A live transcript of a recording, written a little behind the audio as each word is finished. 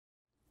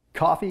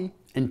coffee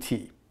and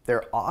tea.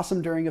 They're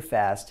awesome during a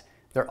fast,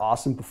 they're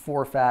awesome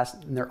before a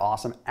fast, and they're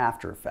awesome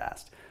after a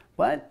fast.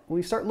 But when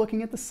we start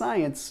looking at the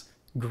science,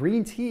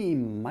 green tea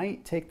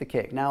might take the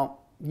cake. Now,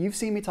 you've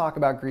seen me talk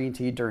about green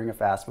tea during a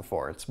fast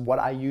before. It's what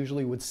I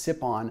usually would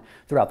sip on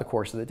throughout the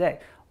course of the day.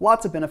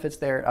 Lots of benefits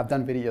there. I've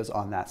done videos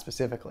on that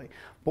specifically.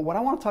 But what I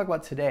want to talk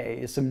about today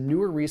is some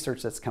newer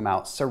research that's come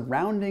out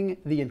surrounding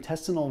the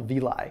intestinal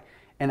villi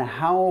and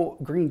how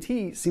green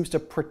tea seems to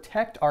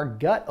protect our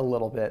gut a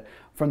little bit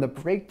from the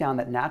breakdown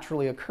that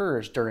naturally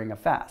occurs during a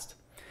fast.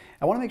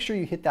 I want to make sure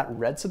you hit that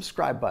red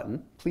subscribe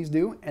button, please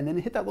do, and then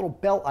hit that little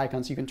bell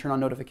icon so you can turn on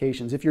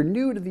notifications. If you're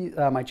new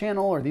to my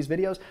channel or these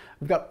videos,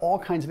 we've got all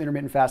kinds of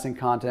intermittent fasting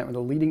content. We're the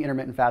leading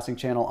intermittent fasting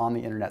channel on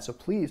the internet, so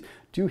please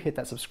do hit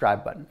that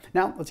subscribe button.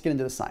 Now, let's get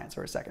into the science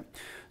for a second.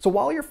 So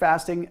while you're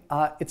fasting,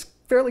 it's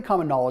fairly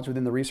common knowledge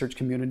within the research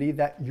community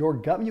that your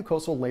gut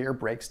mucosal layer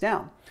breaks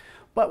down.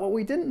 But what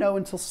we didn't know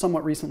until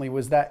somewhat recently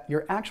was that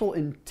your actual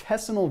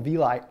intestinal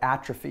villi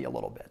atrophy a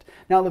little bit.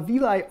 Now, the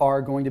villi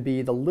are going to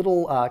be the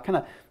little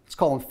let's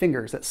call them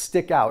fingers that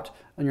stick out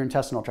on your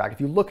intestinal tract. If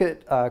you look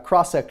at a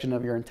cross-section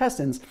of your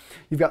intestines,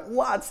 you've got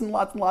lots and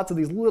lots and lots of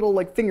these little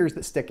fingers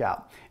that stick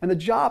out. And the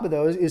job of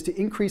those is to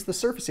increase the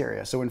surface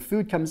area. So when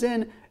food comes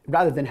in,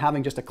 rather than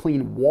having just a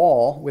clean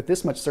wall with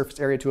this much surface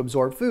area to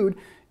absorb food,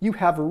 you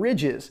have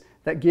ridges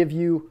that give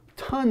you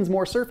tons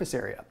more surface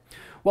area.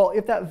 Well,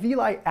 if that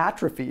villi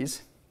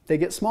atrophies, they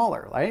get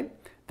smaller, right?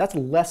 That's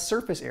less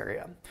surface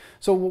area.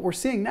 So what we're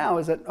seeing now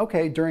is that,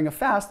 okay, during a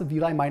fast, the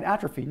villi might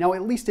atrophy. Now,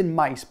 at least in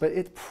mice, but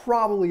it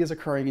probably is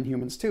occurring in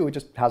humans too. It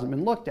just hasn't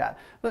been looked at.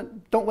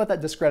 But don't let that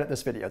discredit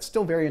this video. It's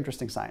still very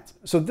interesting science.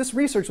 So this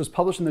research was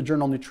published in the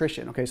journal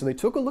Nutrition. Okay, so they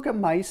took a look at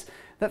mice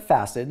that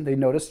fasted. They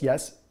noticed,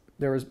 yes,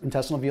 there was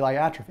intestinal villi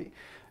atrophy.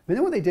 But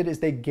then what they did is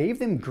they gave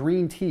them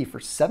green tea for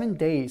 7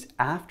 days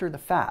after the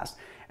fast,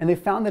 and they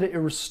found that it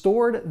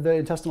restored the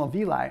intestinal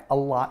villi a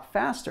lot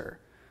faster.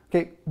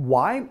 Okay,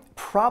 why?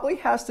 Probably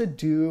has to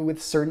do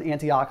with certain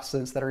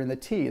antioxidants that are in the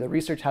tea. The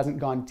research hasn't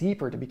gone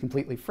deeper, to be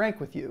completely frank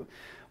with you,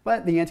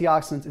 but the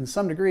antioxidants in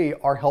some degree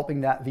are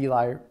helping that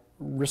villi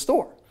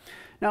restore.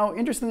 Now,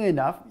 interestingly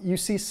enough, you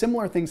see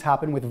similar things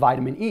happen with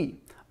vitamin E.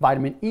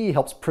 Vitamin E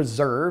helps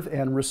preserve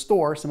and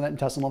restore some of that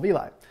intestinal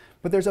villi.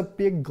 But there's a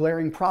big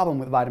glaring problem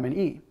with vitamin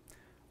E.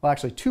 Well,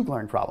 actually, two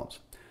glaring problems.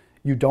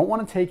 You don't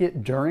want to take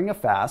it during a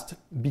fast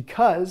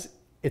because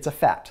it's a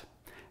fat.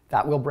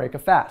 That will break a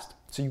fast.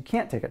 So you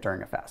can't take it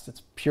during a fast.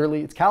 It's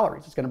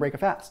calories. It's going to break a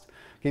fast.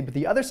 Okay, but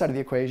the other side of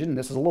the equation, and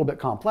this is a little bit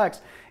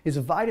complex, is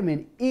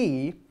vitamin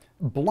E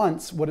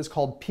blunts what is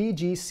called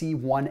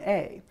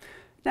PGC1A.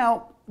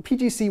 Now,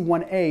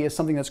 PGC1A is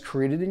something that's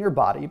created in your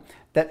body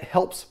that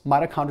helps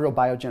mitochondrial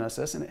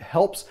biogenesis, and it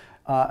helps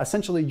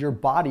essentially your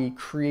body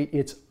create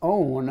its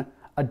own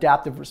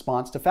adaptive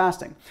response to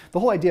fasting. The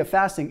whole idea of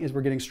fasting is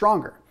we're getting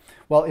stronger.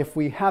 Well, if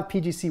we have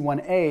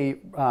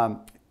PGC1A,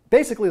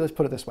 basically, let's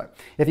put it this way.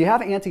 If you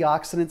have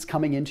antioxidants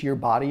coming into your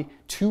body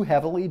too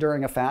heavily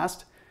during a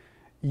fast,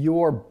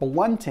 you're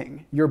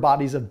blunting your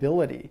body's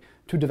ability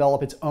to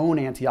develop its own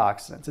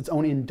antioxidants, its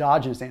own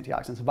endogenous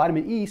antioxidants.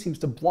 Vitamin E seems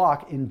to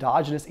block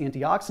endogenous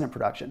antioxidant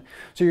production,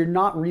 so you're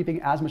not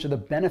reaping as much of the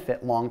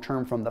benefit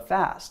long-term from the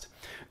fast.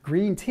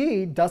 Green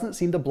tea doesn't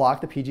seem to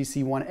block the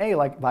PGC1A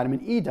like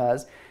vitamin E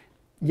does,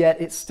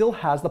 yet it still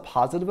has the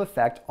positive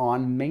effect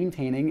on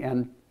maintaining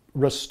and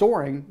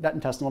restoring that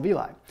intestinal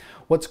villi.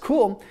 What's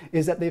cool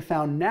is that they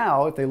found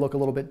now, if they look a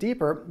little bit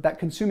deeper, that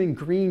consuming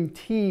green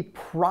tea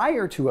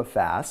prior to a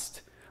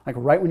fast, like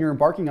right when you're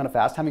embarking on a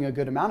fast, having a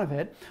good amount of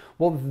it,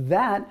 well,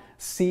 that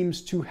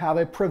seems to have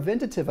a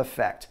preventative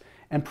effect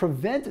and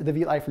prevent the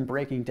villi from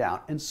breaking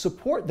down and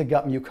support the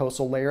gut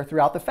mucosal layer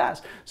throughout the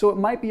fast. So it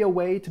might be a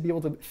way to be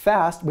able to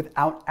fast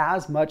without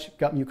as much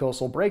gut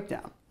mucosal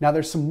breakdown. Now,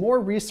 there's some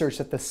more research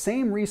that the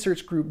same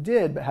research group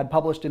did but had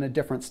published in a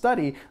different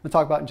study we'll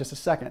talk about in just a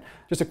second.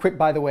 Just a quick,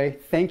 by the way,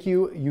 thank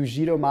you,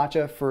 Ujido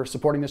Matcha, for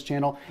supporting this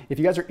channel. If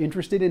you guys are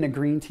interested in a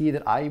green tea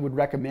that I would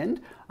recommend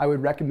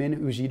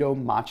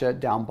Ujido Matcha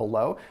down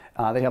below.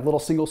 They have little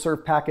single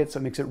serve packets,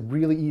 so it makes it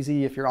really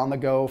easy if you're on the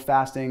go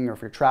fasting or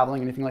if you're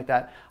traveling, anything like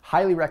that.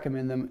 Highly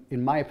recommend them.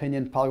 In my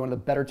opinion, probably one of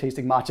the better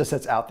tasting matcha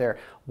sets out there.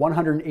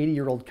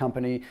 180-year-old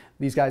company.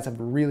 These guys have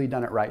really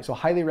done it right. So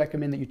highly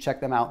recommend that you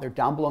check them out. They're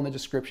down below in the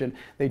description.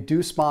 They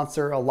do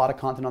sponsor a lot of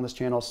content on this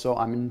channel, so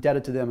I'm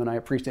indebted to them and I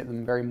appreciate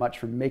them very much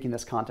for making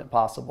this content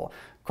possible.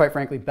 Quite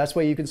frankly, best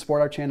way you can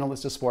support our channel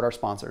is to support our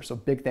sponsors, so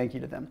big thank you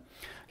to them.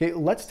 Okay,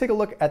 let's take a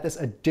look at this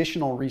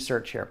additional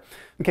research here.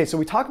 Okay, so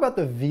we talk about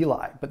the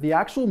villi, but the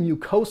actual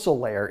mucosal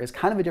layer is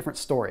kind of a different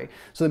story.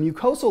 So the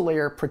mucosal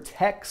layer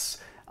protects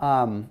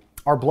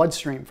our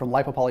bloodstream from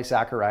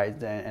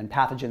lipopolysaccharides and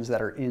pathogens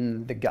that are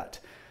in the gut.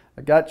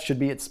 The gut should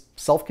be its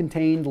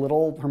self-contained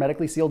little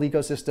hermetically sealed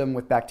ecosystem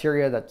with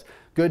bacteria that's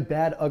good,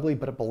 bad, ugly,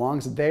 but it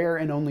belongs there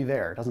and only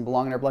there. It doesn't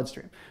belong in our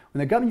bloodstream. When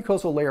the gut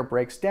mucosal layer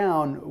breaks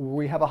down,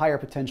 we have a higher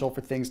potential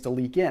for things to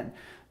leak in.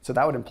 So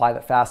that would imply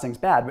that fasting's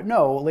bad, but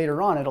no,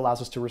 later on it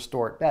allows us to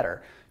restore it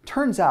better.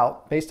 Turns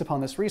out, based upon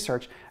this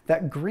research,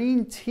 that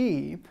green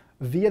tea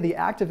via the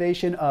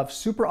activation of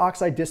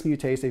superoxide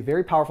dismutase, a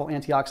very powerful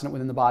antioxidant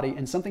within the body,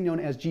 and something known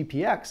as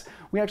GPX,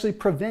 we actually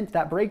prevent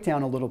that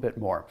breakdown a little bit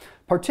more.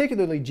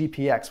 Particularly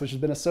GPX, which has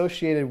been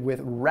associated with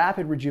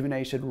rapid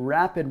rejuvenation,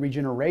 rapid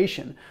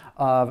regeneration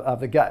of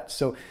the gut.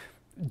 So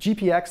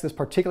GPX, this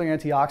particular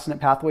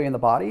antioxidant pathway in the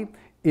body,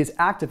 is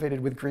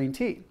activated with green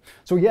tea.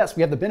 So yes,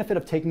 we have the benefit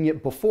of taking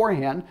it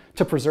beforehand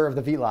to preserve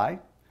the villi,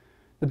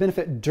 the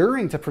benefit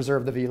during to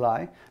preserve the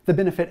villi, the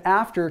benefit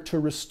after to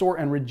restore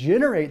and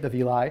regenerate the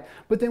villi,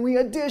 but then we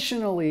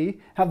additionally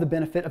have the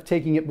benefit of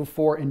taking it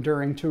before and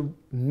during to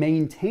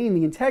maintain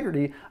the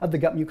integrity of the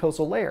gut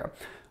mucosal layer.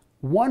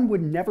 One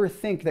would never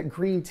think that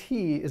green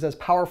tea is as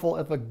powerful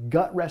of a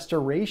gut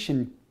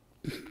restoration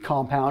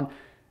compound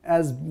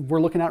as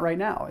we're looking at right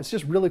now. It's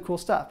just really cool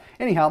stuff.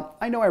 Anyhow,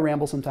 I know I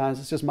ramble sometimes.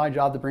 It's just my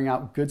job to bring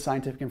out good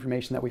scientific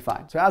information that we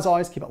find. So as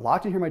always, keep it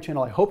locked in here on my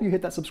channel. I hope you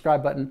hit that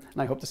subscribe button,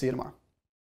 and I hope to see you tomorrow.